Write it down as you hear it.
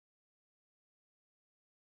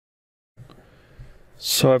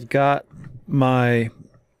So I've got my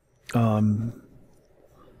my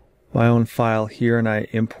own file here, and I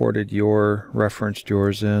imported referenced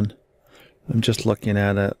yours in. I'm just looking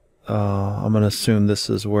at it. I'm going to assume this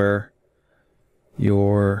is where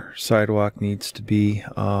your sidewalk needs to be.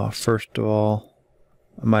 First of all,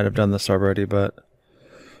 I might have done this already, but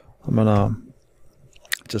I'm going to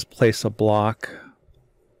just place a block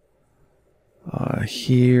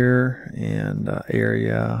here and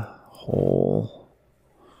area hole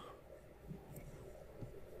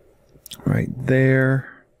right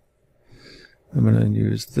there. I'm going to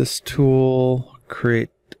use this tool,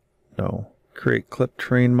 create clip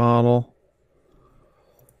terrain model.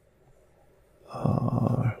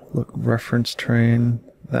 Look, reference terrain,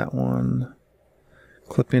 that one.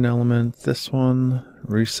 Clipping element, this one.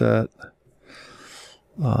 Reset.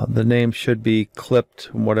 The name should be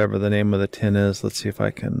clipped, whatever the name of the tin is. Let's see if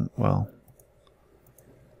I can, well,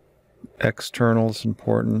 external is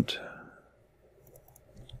important.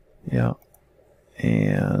 Yeah.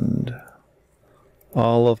 And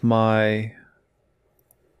all of my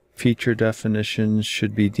feature definitions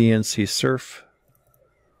should be DNC surf.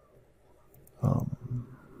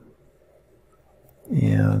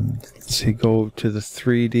 And let's see, go to the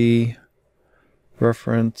 3D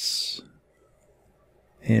reference,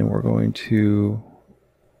 and we're going to,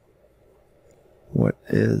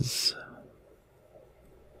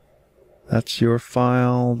 that's your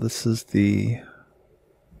file. This is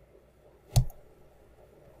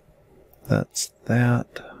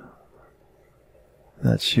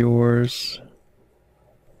that's yours.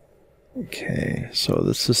 Okay, so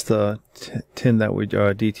this is the tin that we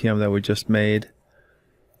DTM that we just made.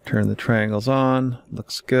 Turn the triangles on.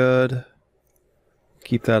 Looks good.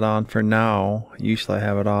 Keep that on for now. Usually I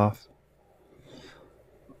have it off.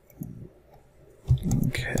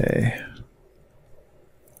 Okay.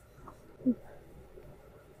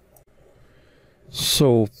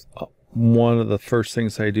 So one of the first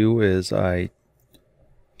things I do is I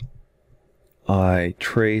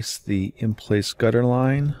trace the in-place gutter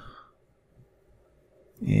line,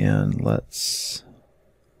 and let's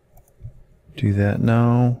do that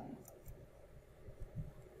now.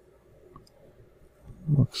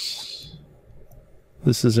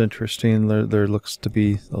 This is interesting. There looks to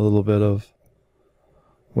be a little bit of,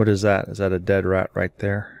 what is that? Is that a dead rat right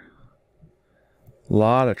there? A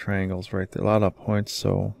lot of triangles right there, a lot of points.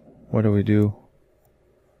 So what do we do?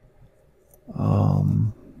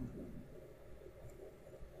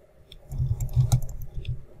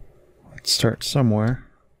 Let's start somewhere.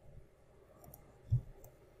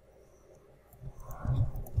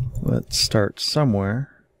 Let's start somewhere.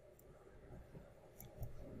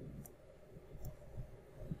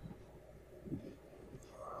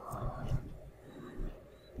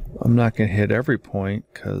 I'm not going to hit every point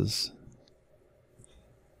because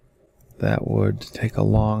that would take a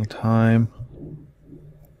long time.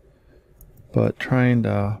 But trying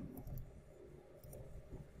to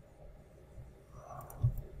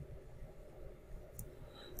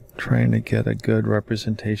get a good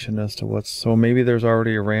representation as to what's, so maybe there's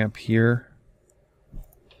already a ramp here.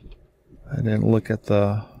 I didn't look at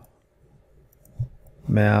the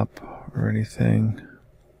map or anything.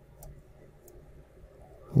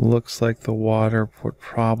 Looks like the water would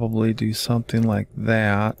probably do something like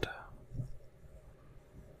that.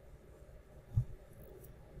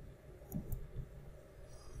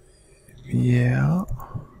 Yeah.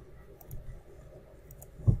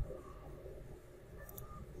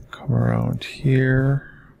 Come around here.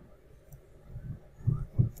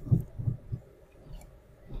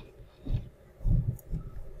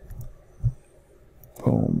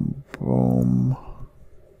 Boom, boom.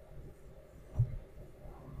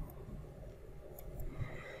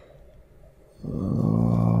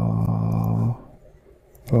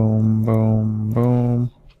 Boom, boom,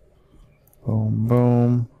 boom. Boom,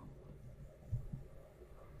 boom.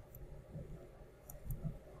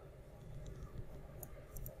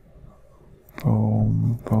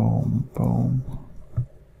 Boom, boom, boom.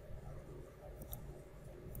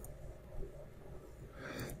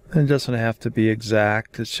 It doesn't have to be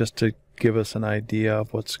exact. It's just to give us an idea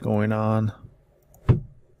of what's going on.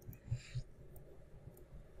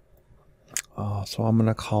 So I'm going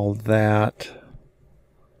to call that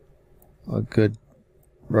a good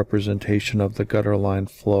representation of the gutter line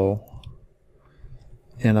flow.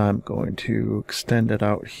 And I'm going to extend it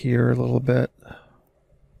out here a little bit.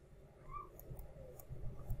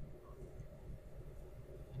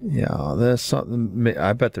 Yeah, there's something.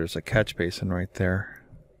 I bet there's a catch basin right there.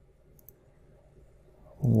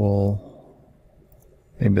 Well,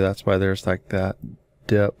 maybe that's why there's like that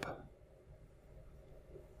dip.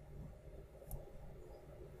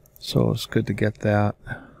 So it's good to get that.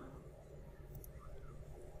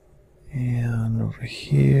 And over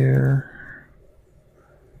here,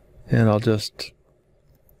 and I'll just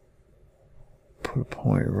put a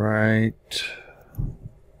point right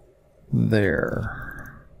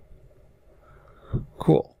there.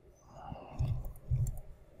 Cool.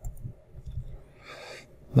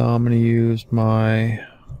 Now I'm going to use my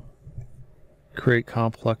Create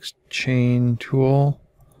Complex Chain tool.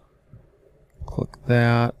 Click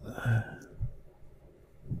that.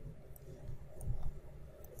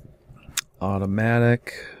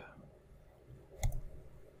 Automatic.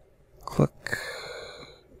 Click.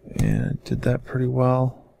 And it did that pretty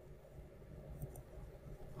well.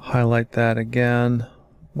 Highlight that again,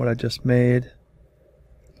 what I just made.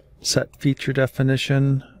 Set feature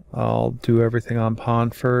definition. I'll do everything on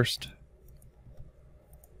pond first.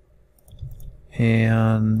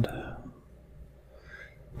 And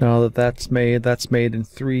now that that's made in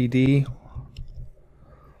 3D.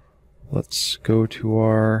 Let's go to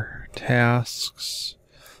our tasks.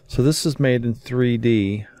 So this is made in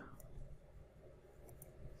 3D.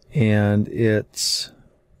 And it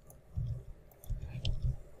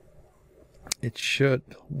should,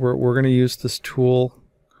 we're going to use this tool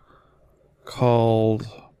called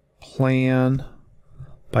Plan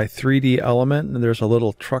by 3D Element, and there's a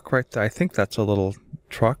little truck right there. I think that's a little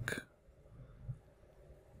truck.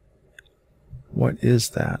 What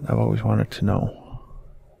is that? I've always wanted to know.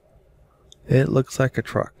 It looks like a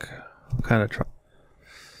truck. What kind of truck?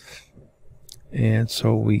 And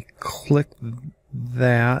so we click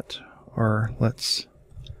that, or let's,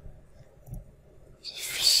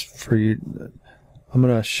 for you, I'm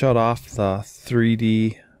going to shut off the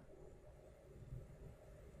 3D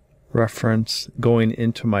reference going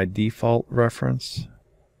into my default reference.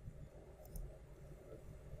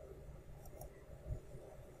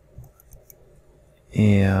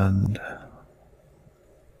 And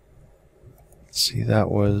let's see, that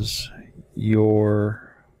was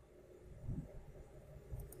your,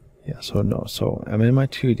 yeah, so no, so I'm in my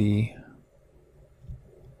 2D.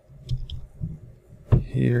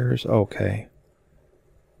 Here's, okay.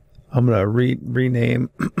 I'm going to rename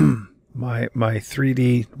my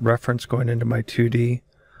 3D reference going into my 2D.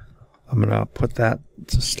 I'm going to put that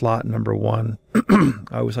to slot number 1.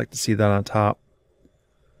 I always like to see that on top.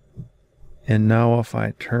 And now if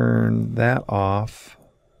I turn that off,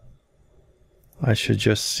 I should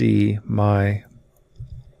just see my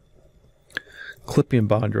clipping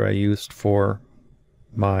bonder I used for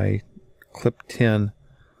my clip tin.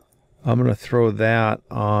 I'm going to throw that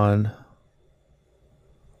on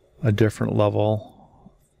a different level.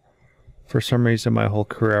 For some reason, my whole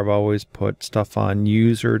career, I've always put stuff on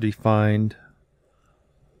user-defined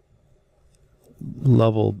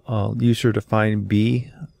level, user-defined B,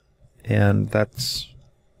 and that's,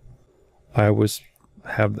 I always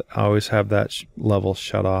have that level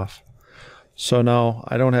shut off. So now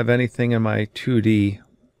I don't have anything in my 2D.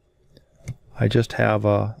 I just have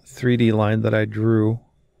a 3D line that I drew.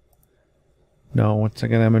 Now, once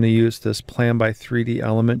again, I'm going to use this Plan by 3D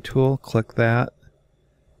Element tool. Click that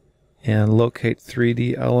and locate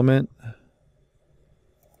 3D element.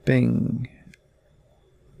 Bing.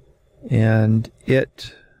 And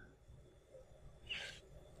it,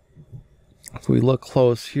 if we look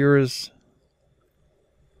close, here is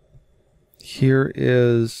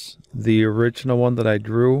the original one that I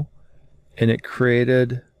drew, and it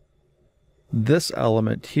created this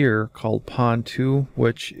element here called Pond 2,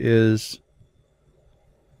 which is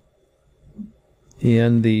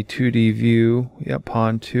in the 2D view. Yep,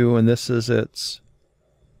 Pond 2, and this is its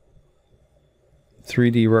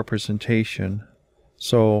 3D representation.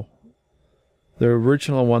 So the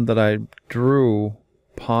original one that I drew,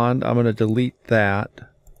 Pond, I'm going to delete that.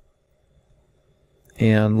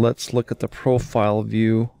 And let's look at the profile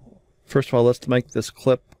view. First of all, let's make this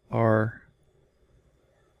clip our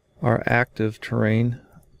active terrain.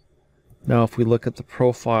 Now if we look at the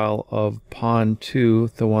profile of Pond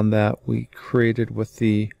 2, the one that we created with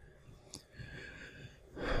the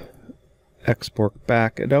export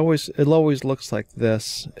back, it always looks like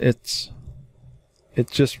this. It's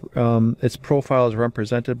just its profile is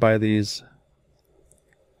represented by these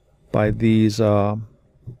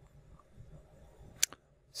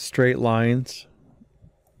straight lines,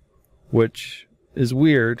 which is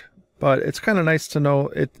weird, but it's kind of nice to know.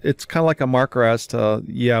 It's kind of like a marker as to,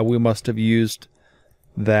 yeah, we must have used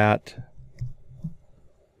that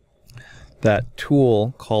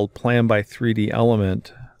tool called Plan by 3D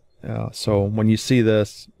Element. So when you see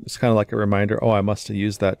this, it's kind of like a reminder, oh, I must have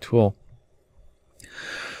used that tool.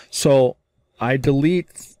 So I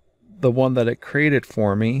delete the one that it created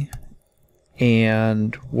for me,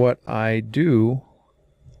 And what I do,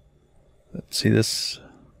 let's see, that's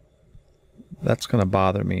going to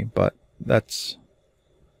bother me, but let's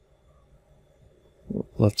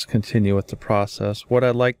continue with the process. What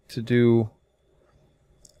I'd like to do,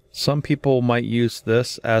 some people might use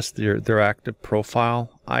this as their active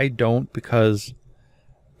profile. I don't, because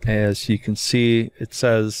as you can see, it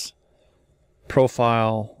says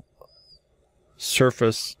profile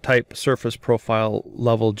surface type, surface profile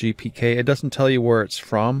level GPK. It doesn't tell you where it's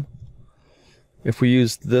from. If we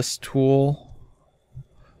use this tool,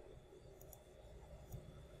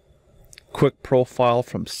 quick profile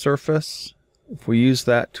from surface, if we use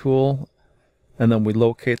that tool and then we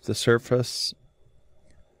locate the surface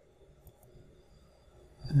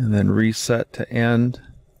and then reset to end,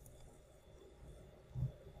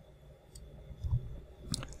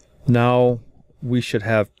 now we should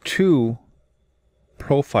have two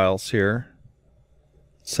profiles here.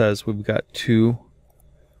 It says we've got two.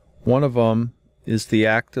 One of them is the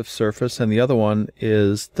active surface and the other one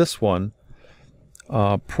is this one,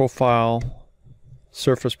 profile,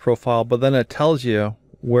 surface profile, but then it tells you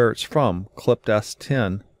where it's from, clipped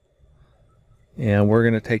S10. And we're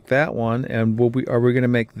going to take that one, and are we going to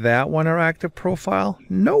make that one our active profile?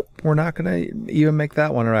 Nope, we're not going to even make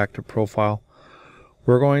that one our active profile.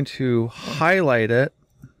 We're going to highlight it,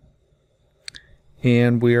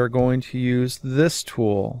 and we are going to use this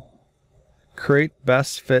tool, create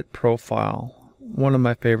best fit profile, one of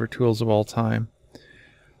my favorite tools of all time.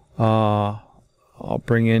 I'll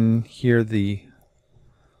bring in here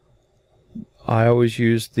I always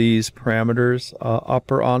use these parameters,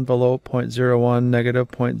 upper envelope 0.01, negative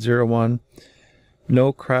 0.01,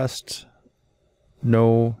 no crest,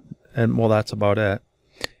 no, and well, that's about it.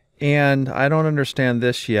 And I don't understand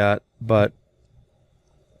this yet, but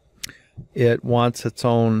it wants its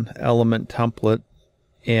own element template,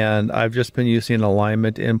 and I've just been using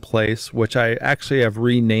alignment in place, which I actually have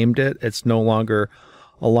renamed it. It's no longer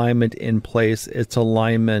alignment in place, it's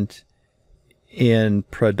alignment in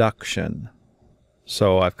production.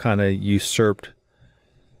 So I've kind of usurped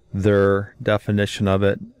their definition of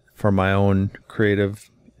it for my own creative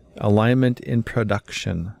alignment in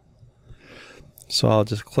production. So I'll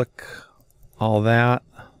just click all that,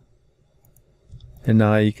 and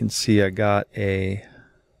now you can see I got a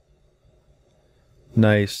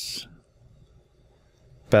nice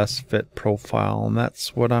best fit profile, and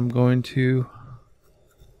that's what I'm going to,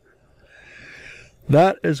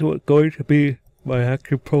 that is what's going to be my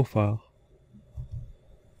active profile.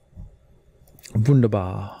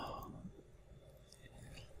 Wunderbar.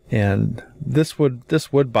 And this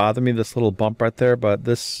would bother me, this little bump right there, but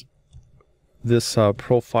this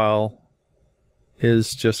profile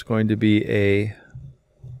is just going to be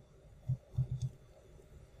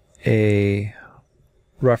a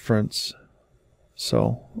reference.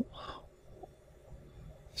 So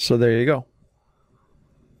there you go.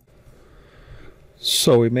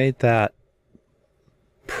 So we made that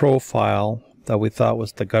profile that we thought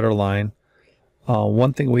was the gutter line.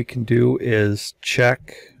 One thing we can do is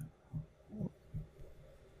check,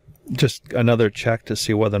 just another check to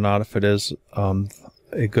see whether or not if it is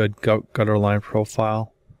a good gutter line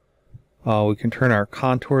profile. We can turn our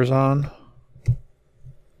contours on,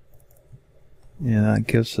 and that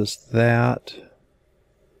gives us that.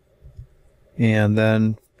 And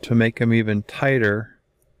then to make them even tighter,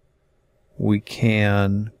 we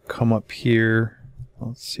can come up here.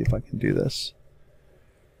 Let's see if I can do this.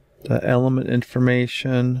 The element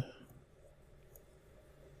information,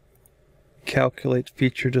 calculate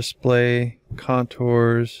feature display,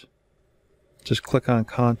 contours, just click on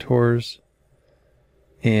contours,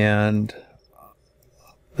 and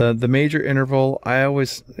the major interval,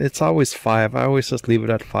 it's always 5. I always just leave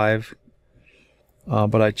it at 5,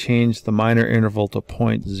 but I changed the minor interval to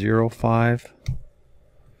 0.05.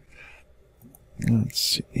 Let's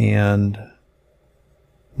see, and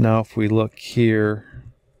now if we look here,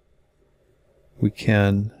 we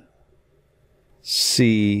can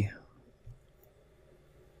see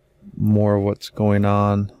more of what's going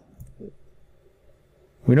on.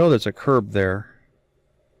 We know there's a curb there,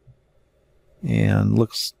 and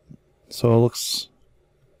looks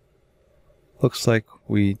like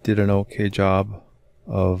we did an okay job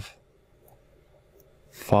of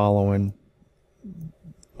following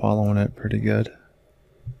it pretty good.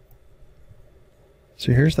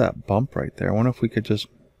 So here's that bump right there. I wonder if we could just,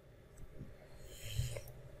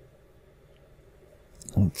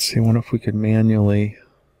 let's see, I wonder if we could manually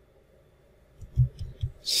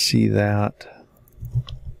see that.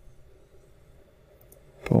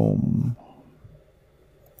 Boom.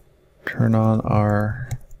 Turn on our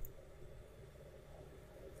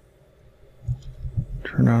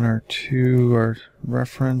Turn on our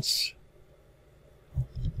reference.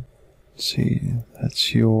 Let's see,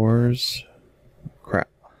 that's yours. Crap.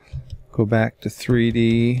 Go back to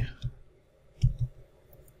 3D.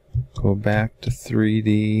 Go back to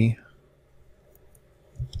 3D.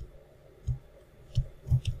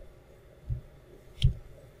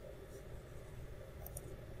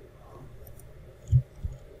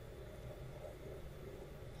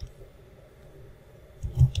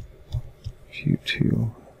 View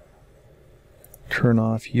 2. Turn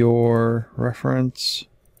off your reference.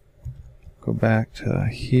 Go back to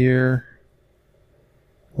here.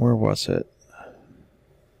 Where was it?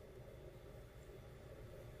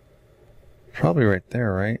 Probably right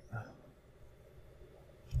there, right?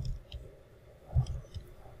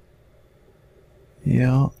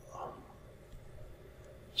 Yeah.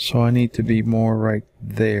 So I need to be more right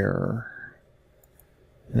there.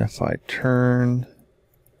 And if I turn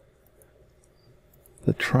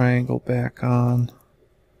the triangle back on,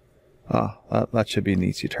 that should be an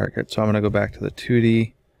easy target. So I'm going to go back to the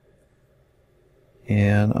 2D,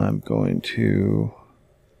 and I'm going to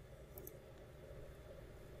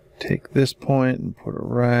take this point and put it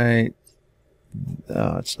right.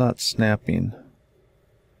 It's not snapping.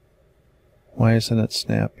 Why isn't it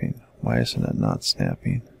snapping? Why isn't it not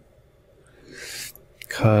snapping?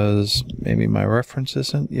 Because maybe my reference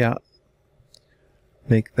isn't. Yeah.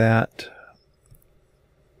 Make that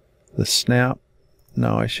the snap.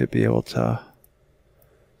 Now I should be able to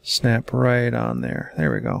snap right on there.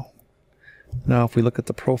 There we go. Now if we look at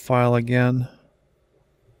the profile again,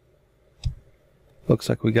 looks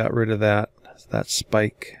like we got rid of that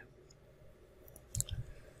spike.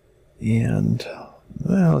 And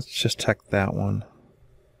well, let's just check that one.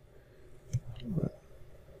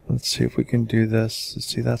 Let's see if we can do this. Let's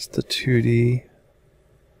see, that's the 2D.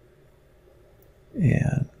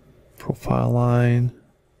 And profile line.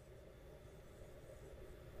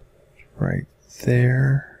 Right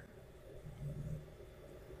there.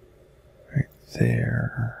 Right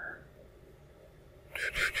there.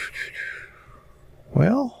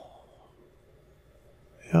 Well,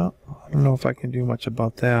 yeah, I don't know if I can do much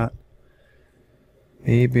about that.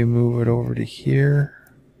 Maybe move it over to here.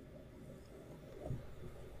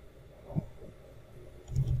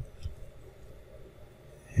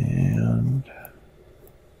 And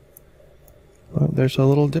well, there's a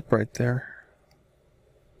little dip right there.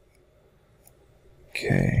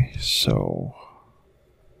 Okay, so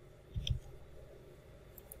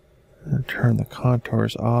I'm going to turn the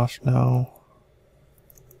contours off now.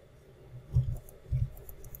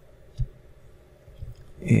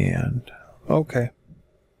 And okay.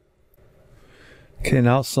 Okay,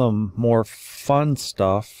 now some more fun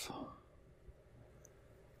stuff.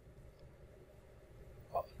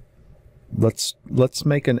 Let's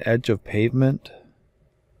make an edge of pavement.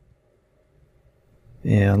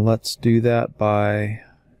 And let's do that by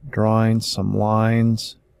drawing some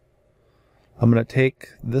lines. I'm going to take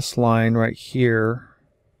this line right here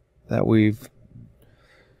that we've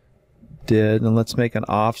did, and let's make an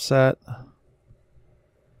offset.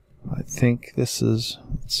 I think this is,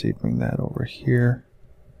 let's see, bring that over here.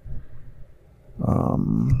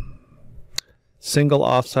 Single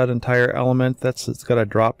offset entire element, it's got a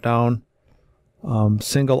drop down.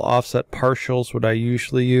 Single offset partials, what I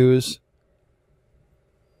usually use.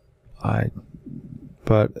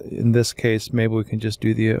 But in this case, maybe we can just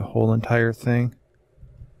do the whole entire thing.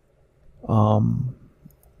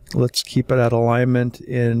 Let's keep it at alignment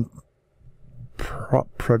in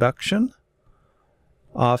production.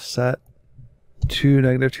 Offset to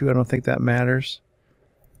 -2. I don't think that matters.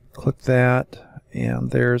 Click that, and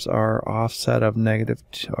there's our offset of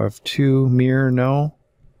 -2. Mirror, no.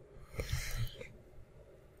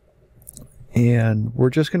 And we're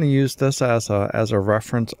just going to use this as a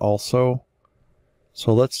reference also.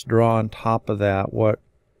 So let's draw on top of that what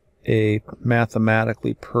a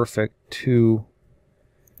mathematically perfect 2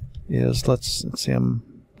 is. Let's see,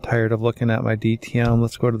 I'm tired of looking at my DTM.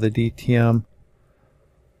 Let's go to the DTM.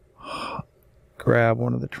 Grab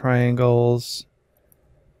one of the triangles.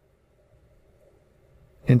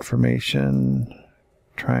 Information.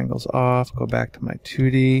 Triangles off. Go back to my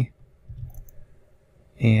 2D.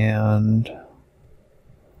 And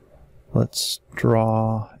let's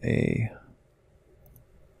draw a,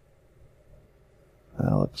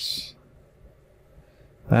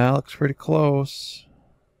 that looks pretty close.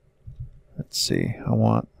 Let's see, I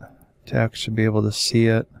want to actually be able to see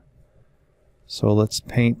it. So let's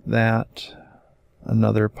paint that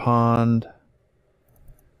another pond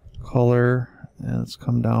color, and let's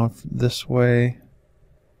come down this way.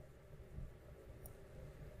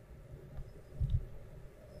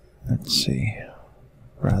 Let's see.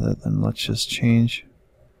 rather than let's just change.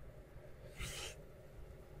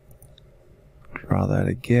 Draw that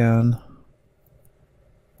again.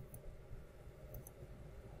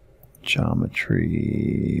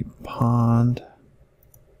 Geometry pond.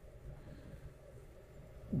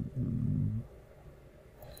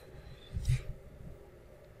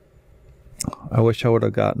 I wish I would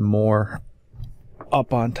have gotten more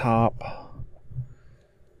up on top,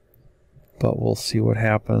 but we'll see what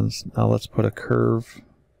happens. Now let's put a curve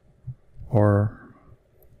or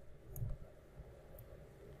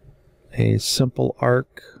a simple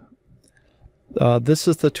arc. This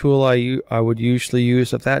is the tool I would usually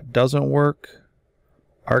use. If that doesn't work,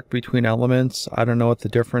 arc between elements, I don't know what the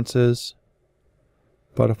difference is,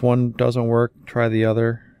 but if one doesn't work, try the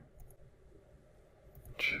other.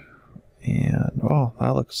 And oh,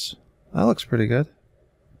 that looks pretty good.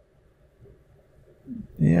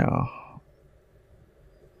 Yeah.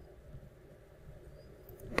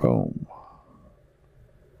 Boom.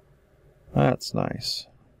 That's nice.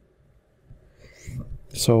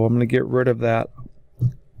 So I'm going to get rid of that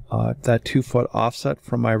 2-foot offset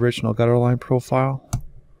from my original gutter line profile.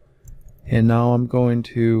 And now I'm going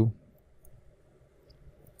to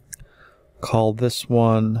call this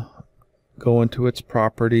one, go into its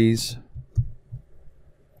properties,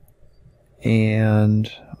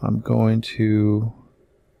 and I'm going to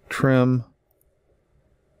trim.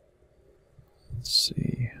 Let's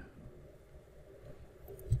see.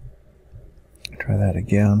 Try that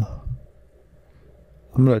again.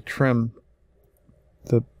 I'm going to trim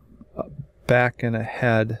the back and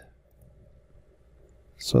ahead.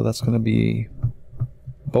 So that's going to be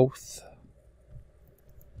both.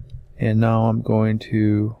 And now I'm going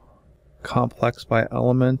to complex by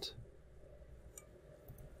element.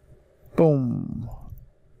 Boom.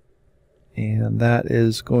 And that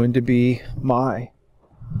is going to be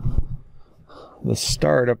the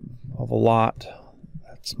start of a lot.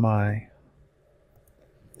 That's my,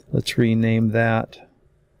 let's rename that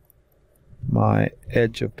my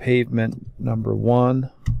edge of pavement number 1.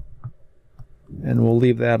 And we'll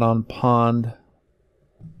leave that on pond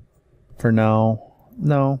for now.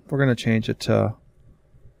 No, we're going to change it to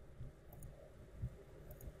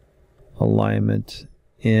alignment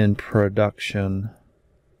in production.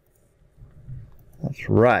 That's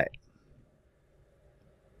right.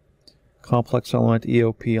 Complex element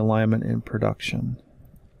EOP alignment in production.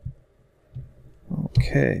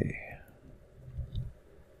 Okay.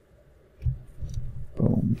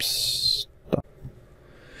 Boom. Stop.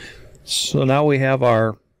 So now we have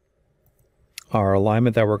our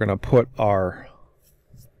alignment that we're going to put our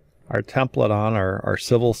template on, our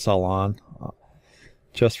civil cell on.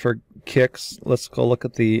 Just for kicks, let's go look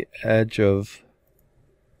at the edge of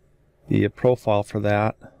the profile for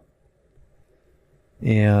that.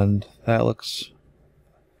 And that looks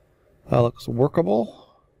workable.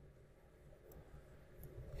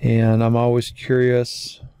 And I'm always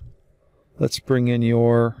curious. Let's bring in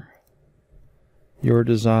your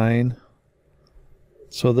design.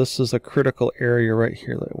 So this is a critical area right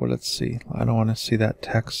here. Let's see. I don't want to see that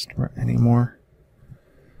text anymore.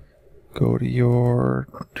 Go to your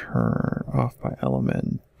turn off by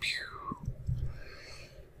element.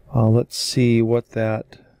 Let's see what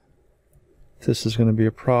that. This is going to be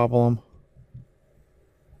a problem.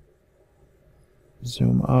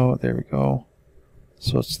 Zoom out. There we go.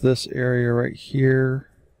 So it's this area right here.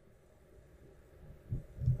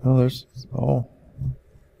 Oh, there's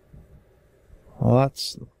well,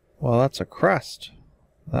 that's a crest.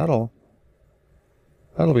 That'll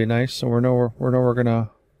be nice. So we're gonna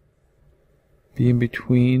be in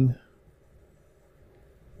between.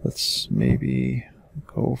 Let's maybe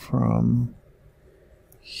go from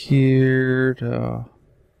here to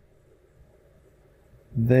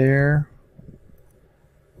there.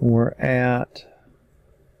 We're at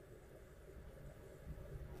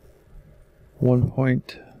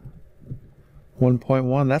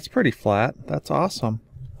 1.1. That's pretty flat. That's awesome.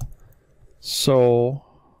 So,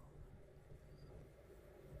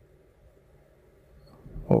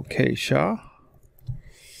 okay, Shaw.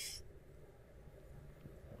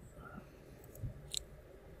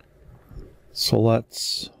 So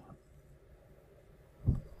let's,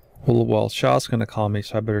 well, Shaw's going to call me,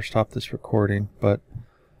 so I better stop this recording. But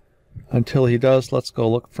until he does, let's go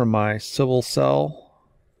look for my civil cell.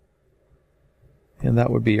 And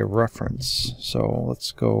that would be a reference. So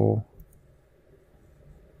let's go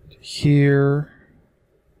here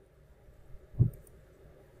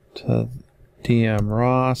to DM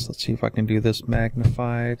Ross. Let's see if I can do this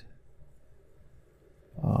magnified.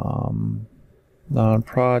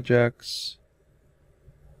 Non-projects.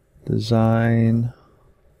 Design.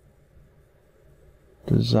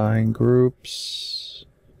 Design groups,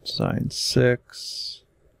 design 6,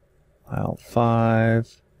 aisle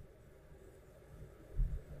 5,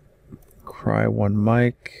 Cry 1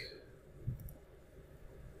 mic,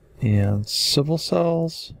 and civil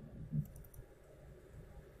cells,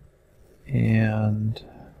 and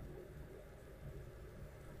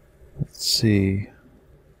let's see,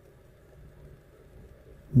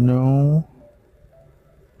 no,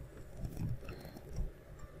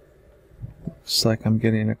 looks like I'm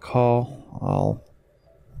getting a call. I'll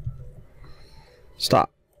stop.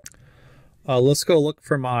 Let's go look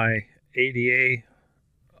for my ADA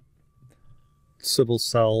civil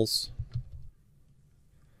cells.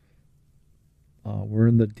 We're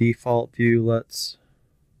in the default view.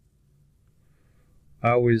 I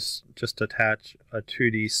always just attach a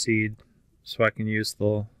 2D seed so I can use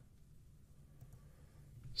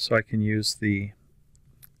the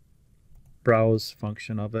browse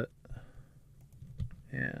function of it.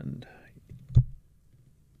 And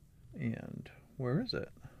where is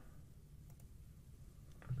it?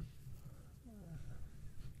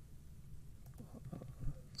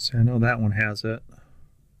 See, I know that one has it.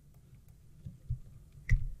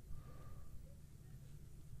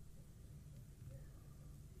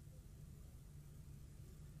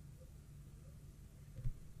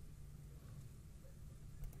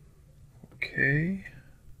 Okay.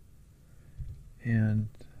 And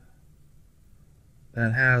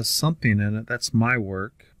that has something in it. That's my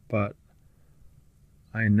work, but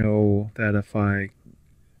I know that if I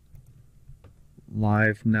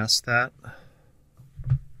live nest that,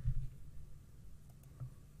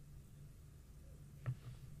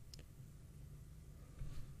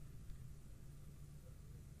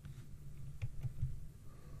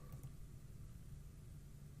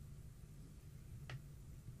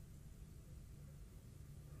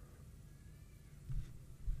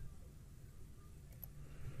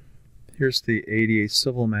 here's the ADA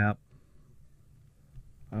civil map.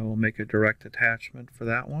 I will make a direct attachment for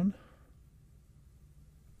that one.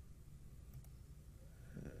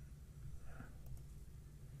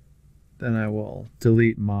 Then I will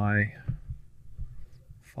delete my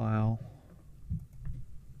file.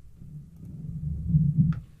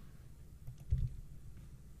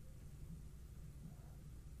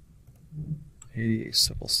 ADA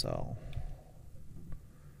civil cell.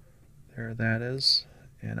 There that is.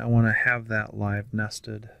 And I want to have that live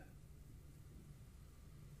nested.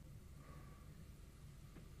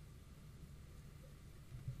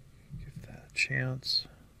 Give that a chance.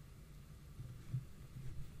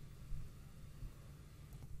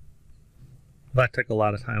 That took a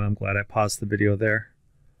lot of time. I'm glad I paused the video there.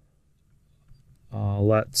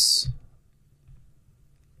 Let's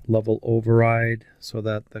level override so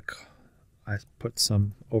that I put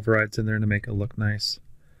some overrides in there to make it look nice.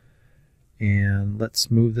 And let's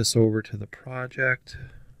move this over to the project.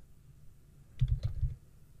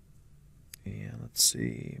 And let's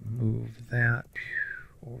see, move that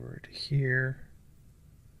over to here.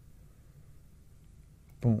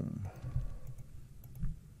 Boom.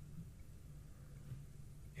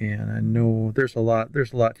 And I know there's a lot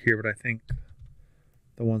here, but I think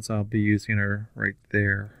the ones I'll be using are right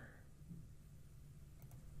there.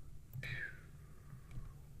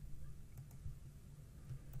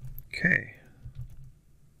 Okay.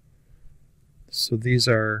 So these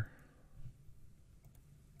are,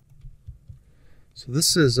 these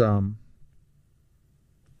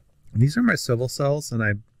are my civil cells, and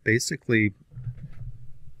I basically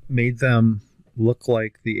made them look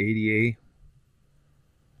like the ADA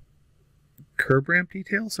curb ramp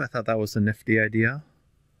details. So I thought that was a nifty idea.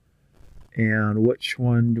 And which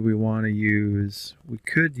one do we want to use? We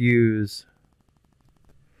could use,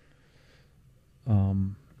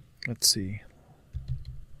 let's see.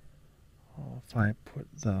 If I put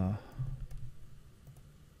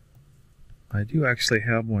I do actually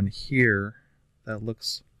have one here that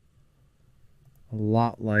looks a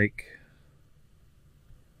lot like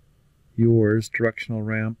yours, directional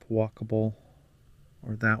ramp, walkable,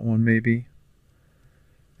 or that one maybe.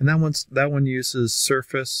 And that one uses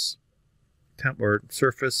surface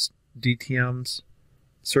DTMs,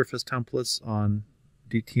 surface templates on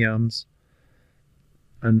DTMs.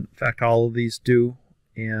 In fact, all of these do,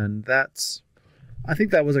 and I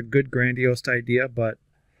think that was a good grandiose idea, but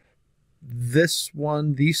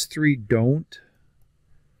these three don't.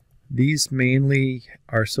 These mainly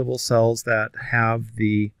are civil cells that have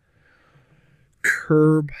the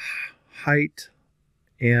curb height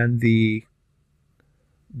and the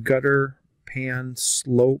gutter pan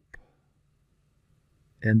slope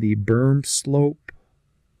and the berm slope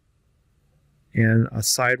and a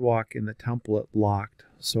sidewalk in the template locked.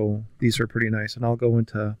 So these are pretty nice, and I'll go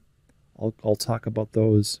into, I'll talk about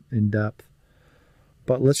those in depth.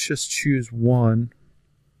 But let's just choose one.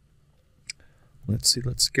 Let's see,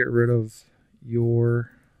 let's get rid of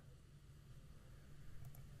your,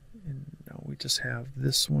 and no, we just have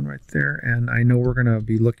this one right there, and I know we're gonna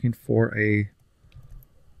be looking for a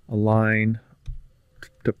line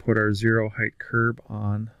to put our zero height curb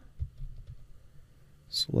on.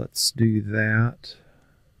 So let's do that.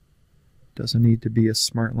 Doesn't need to be a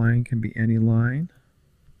smart line, can be any line.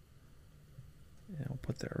 And I'll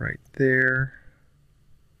put that right there.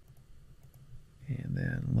 And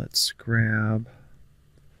then let's grab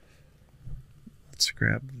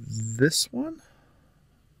this one.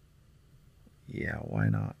 Yeah, why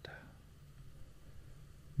not?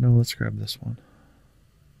 No, let's grab this one.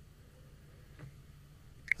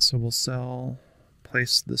 Civil cell,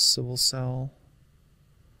 place this civil cell.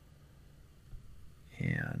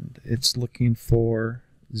 And it's looking for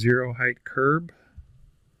zero height curb,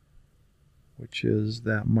 which is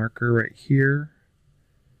that marker right here.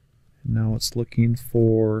 And now it's looking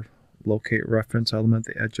for locate reference element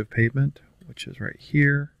at the edge of pavement, which is right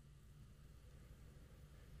here.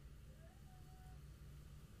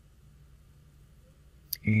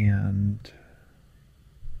 And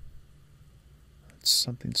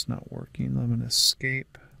something's not working. I'm going to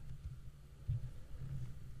escape.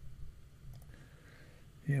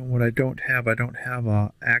 And what I don't have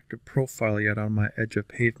an active profile yet on my edge of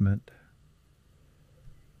pavement.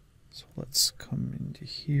 So let's come into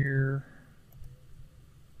here.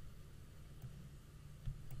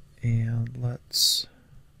 And let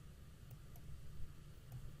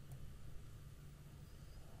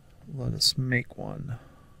us make one.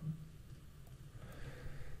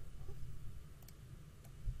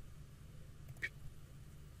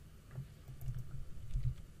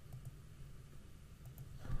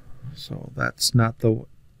 So that's not the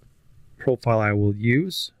profile I will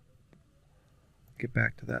use. Get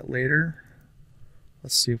back to that later.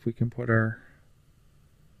 Let's see if we can put our,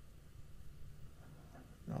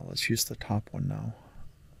 no, let's use the top one now.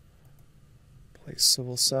 Place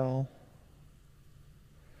civil cell,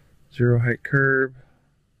 zero height curb,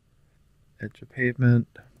 edge of pavement,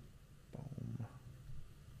 boom.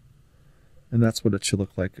 And that's what it should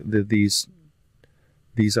look like.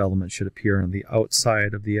 These elements should appear on the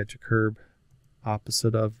outside of the edge of curb,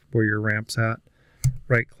 opposite of where your ramp's at.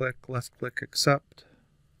 Right click, left click, accept.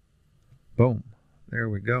 Boom. There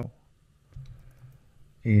we go.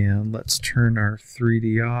 And let's turn our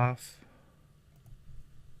 3D off.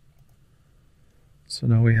 So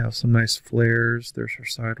now we have some nice flares. There's our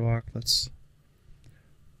sidewalk. Let's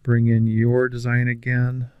bring in your design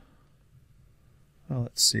again. Oh,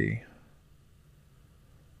 let's see.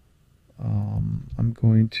 I'm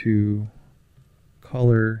going to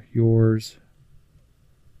color yours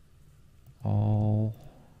all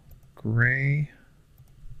gray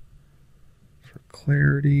for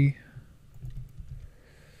clarity.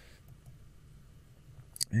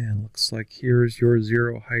 And looks like here's your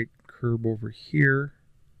zero height curb over here.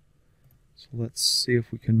 So let's see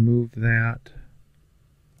if we can move that.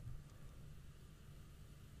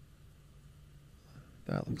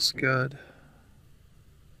 That looks good.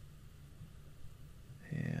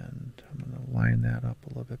 And I'm going to line that up a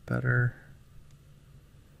little bit better.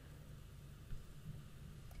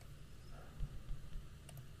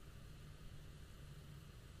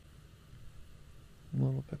 A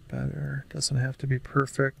little bit better. Doesn't have to be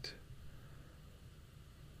perfect.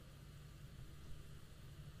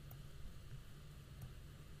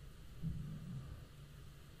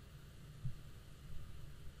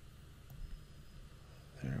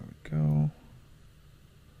 There we go.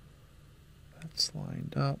 That's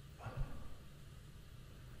lined up.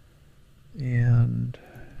 And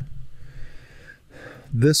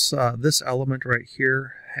this element right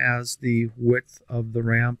here has the width of the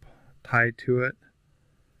ramp tied to it.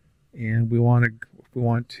 And we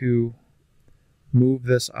want to move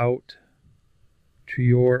this out to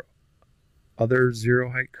your other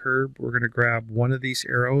zero height curb. We're going to grab one of these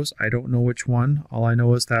arrows. I don't know which one. All I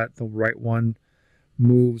know is that the right one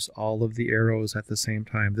moves all of the arrows at the same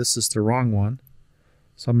time. This is the wrong one.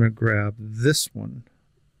 So I'm going to grab this one.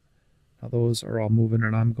 Now those are all moving,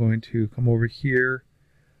 and I'm going to come over here.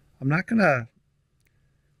 I'm not going to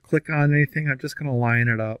click on anything. I'm just going to line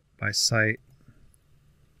it up by sight.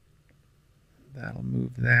 That'll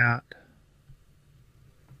move that.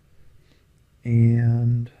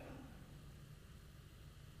 And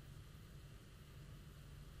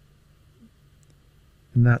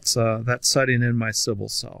that's setting in my civil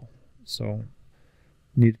cell. So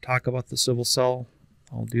need to talk about the civil cell.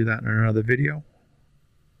 I'll do that in another video.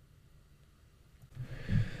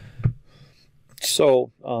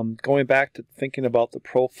 So going back to thinking about the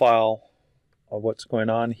profile of what's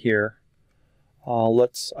going on here,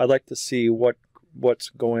 I'd like to see what's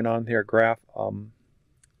going on here. I'm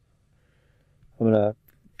going to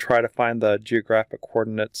try to find the geographic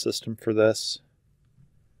coordinate system for this.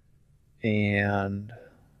 And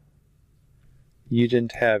you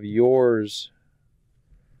didn't have yours.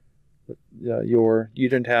 You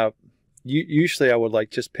didn't have. Usually I would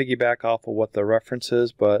like just piggyback off of what the reference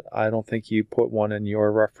is, but I don't think you put one in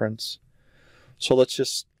your reference. So let's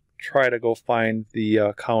just try to go find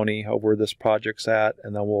the county of where this project's at,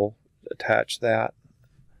 and then we'll attach that.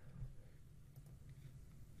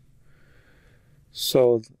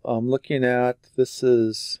 So I'm looking at, this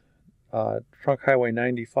is Trunk Highway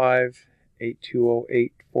 95,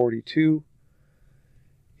 820842.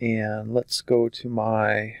 And let's go to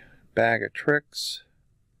my bag of tricks.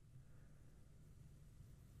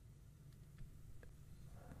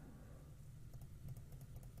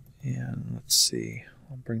 And let's see,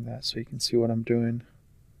 I'll bring that so you can see what I'm doing.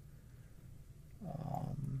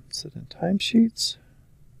 Is it in timesheets?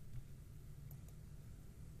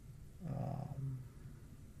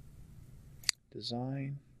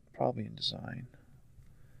 Design, probably in design.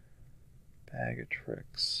 Bag of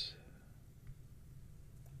tricks.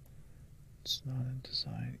 It's not in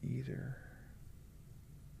design either.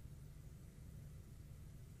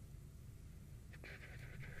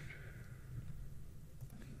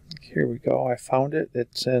 Here we go. I found it.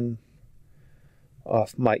 It's in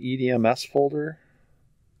my EDMS folder.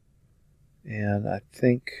 And I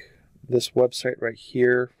think this website right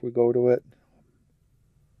here, if we go to it,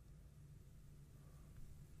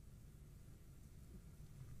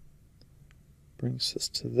 brings us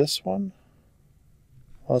to this one.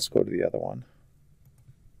 Let's go to the other one.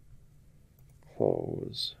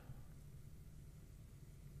 Close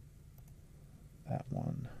that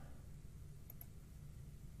one.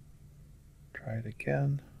 Try it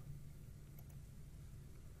again.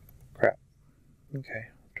 Crap. Okay,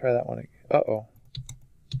 try that one again. Uh-oh.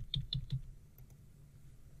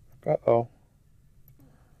 Uh-oh.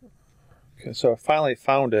 Okay, so I finally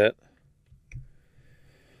found it.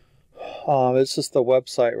 This is the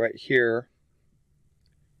website right here.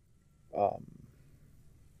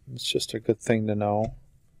 It's just a good thing to know.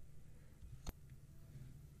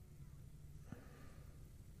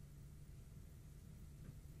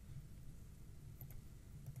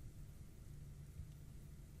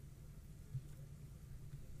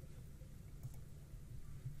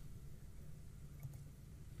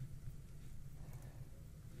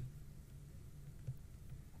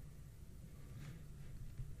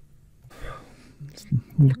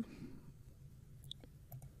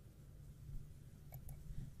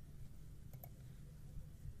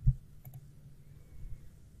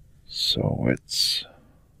 So it's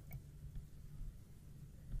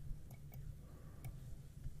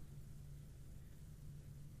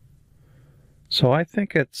I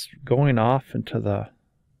think it's going off into the,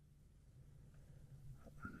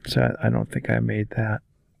 so I don't think I made that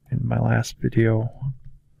in my last video.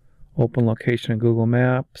 Open location in Google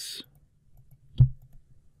Maps.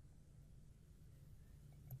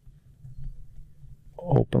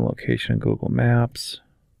 Open location in Google Maps.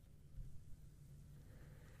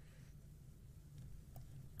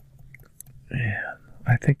 And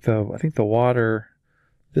I think the water,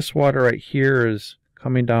 this water right here is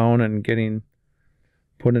coming down and getting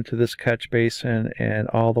put into this catch basin, and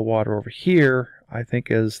all the water over here, I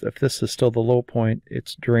think, is, if this is still the low point,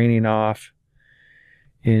 it's draining off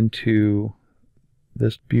into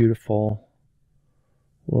this beautiful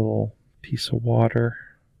little piece of water.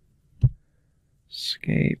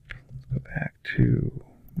 Escape. Let's go back to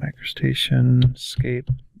MicroStation.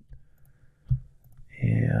 Escape.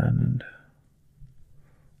 And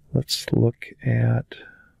let's look at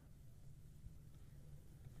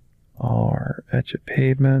our edge of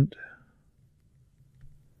pavement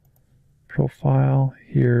profile.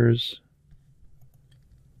 Here's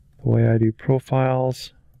the way I do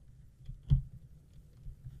profiles.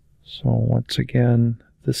 So once again,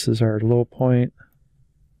 this is our low point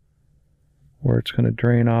where it's going to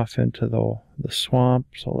drain off into the swamp.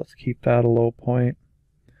 So let's keep that a low point.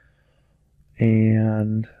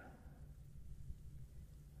 And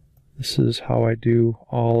this is how I do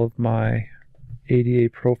all of my ADA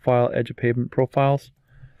profile, edge of pavement profiles.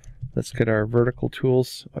 Let's get our vertical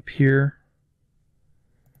tools up here.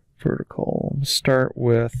 Vertical. Start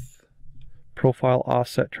with profile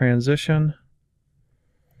offset transition.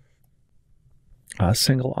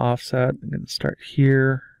 Single offset. I'm going to start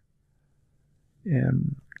here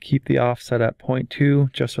and keep the offset at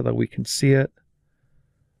 0.2 just so that we can see it.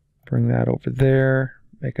 Bring that over there.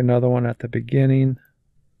 make another one at the beginning.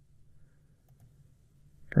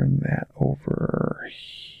 Bring that over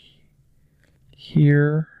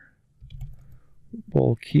here.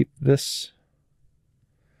 We'll keep this.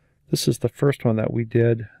 This is the first one that we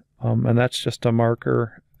did, and that's just a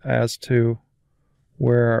marker as to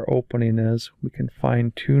where our opening is. We can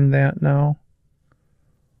fine tune that now.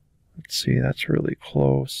 Let's see, that's really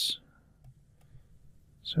close.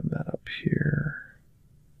 Zoom that up here.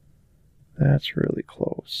 That's really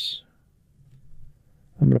close.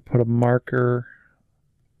 I'm going to put a marker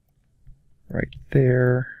right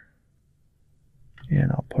there.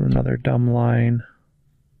 And I'll put another dumb line.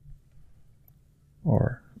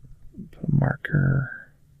 Or put a marker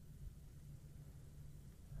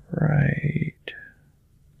right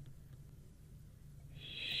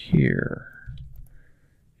here.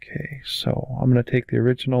 Okay, so I'm going to take the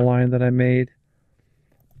original line that I made.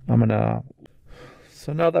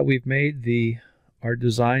 So now that we've made our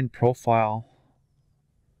design profile,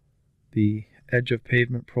 the edge of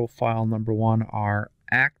pavement profile number 1 are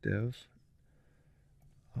active.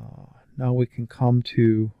 Now we can come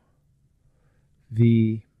to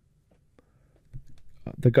the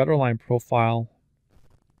gutter line profile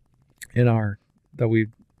that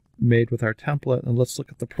we've made with our template, and let's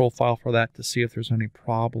look at the profile for that to see if there's any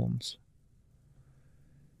problems.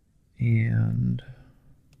 And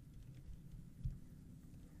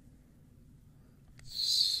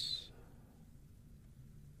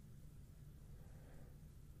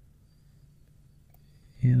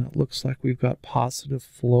it looks like we've got positive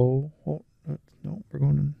flow. Oh, no, we're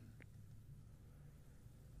going in.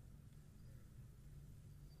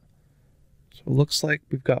 So it looks like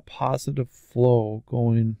we've got positive flow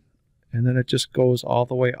going, and then it just goes all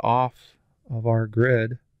the way off of our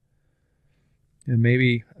grid. And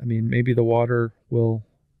maybe the water will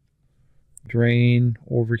drain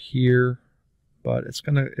over here, but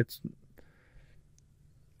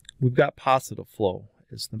we've got positive flow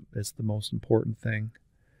is the most important thing.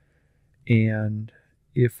 And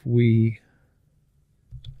if we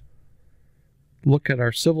look at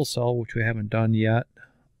our civil cell, which we haven't done yet,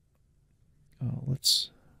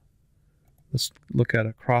 let's look at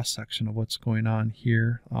a cross section of what's going on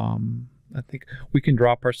here. I think we can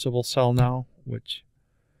drop our civil cell now, which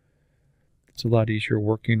it's a lot easier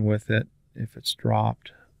working with it if it's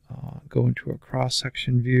dropped. Go into a cross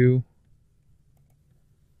section view.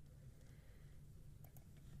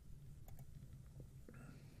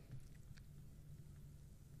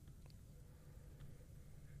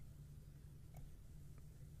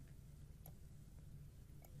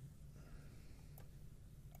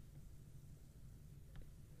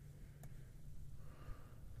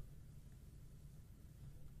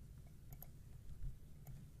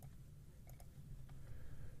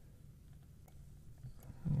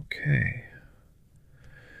 Okay.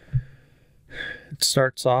 It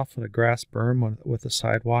starts off with a grass berm with a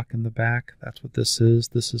sidewalk in the back. That's what this is.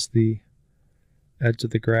 This is the edge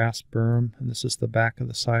of the grass berm, and this is the back of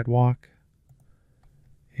the sidewalk.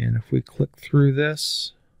 And if we click through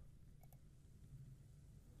this,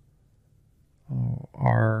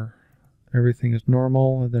 everything is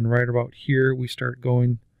normal. And then right about here, we start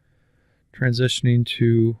transitioning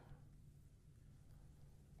to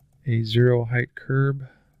a zero height curb.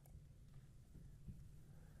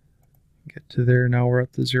 Get to there, now we're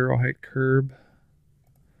at the zero height curb.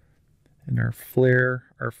 And our flare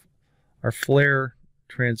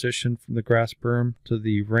transition from the grass berm to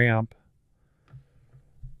the ramp.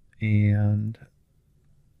 And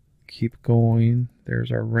keep going.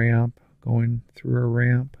 There's our ramp, going through our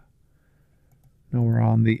ramp. Now we're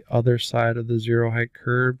on the other side of the zero height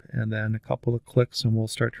curb, and then a couple of clicks and we'll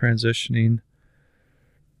start transitioning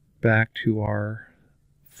back to our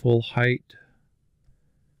full height,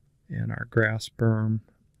 and our grass berm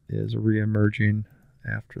is re-emerging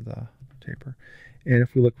after the taper. And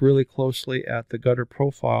if we look really closely at the gutter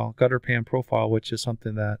pan profile, which is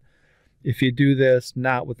something that if you do this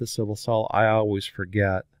not with the civil cell, I always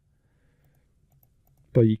forget,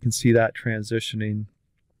 but you can see that transitioning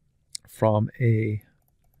from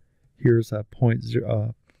here's a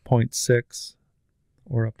 0.6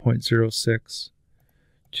 or a 0.06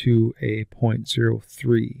 to a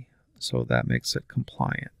 0.03. So that makes it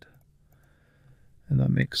compliant. And that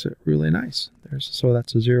makes it really nice. So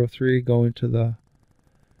that's a 0.3 going to the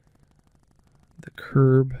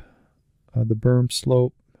curb, the berm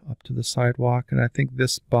slope up to the sidewalk. And I think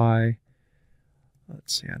this let's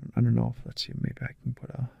see, I don't know if, let's see, maybe I can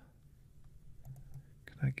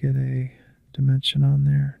can I get a dimension on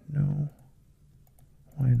there? No.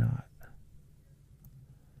 Why not?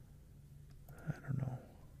 I don't know.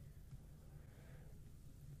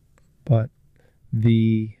 But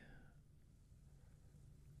the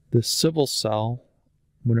civil cell,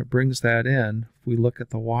 when it brings that in, if we look at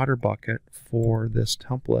the water bucket for this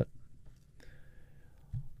template,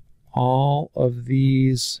 all of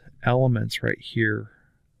these elements right here,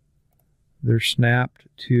 they're snapped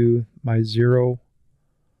to my 0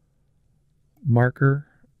 marker.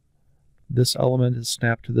 This element is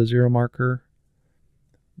snapped to the 0 marker.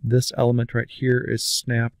 This element right here is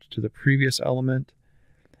snapped to the previous element.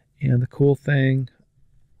 And the cool thing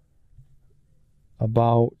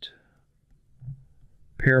about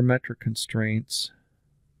parametric constraints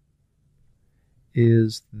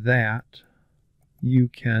is that you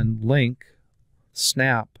can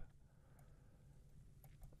snap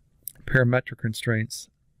parametric constraints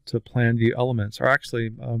to plan view elements, or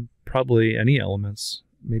actually probably any elements,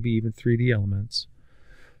 maybe even 3D elements.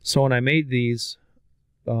 So when I made these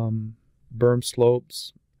berm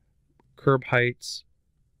slopes, curb heights,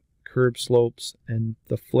 curb slopes, and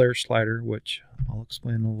the flare slider, which I'll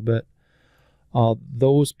explain in a little bit,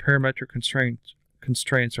 those parametric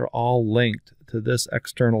constraints are all linked to this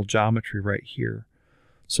external geometry right here,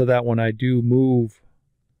 so that when I do move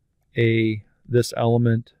this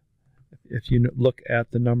element, if you look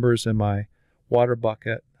at the numbers in my water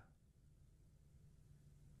bucket,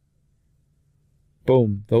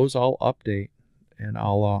 boom, those all update, and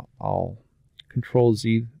I'll Control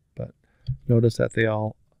Z, but notice that they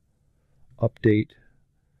all update.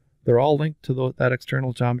 They're all linked to that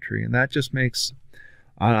external geometry, and that just makes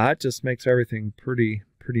everything pretty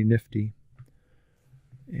nifty.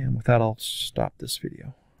 And with that, I'll stop this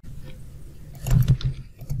video.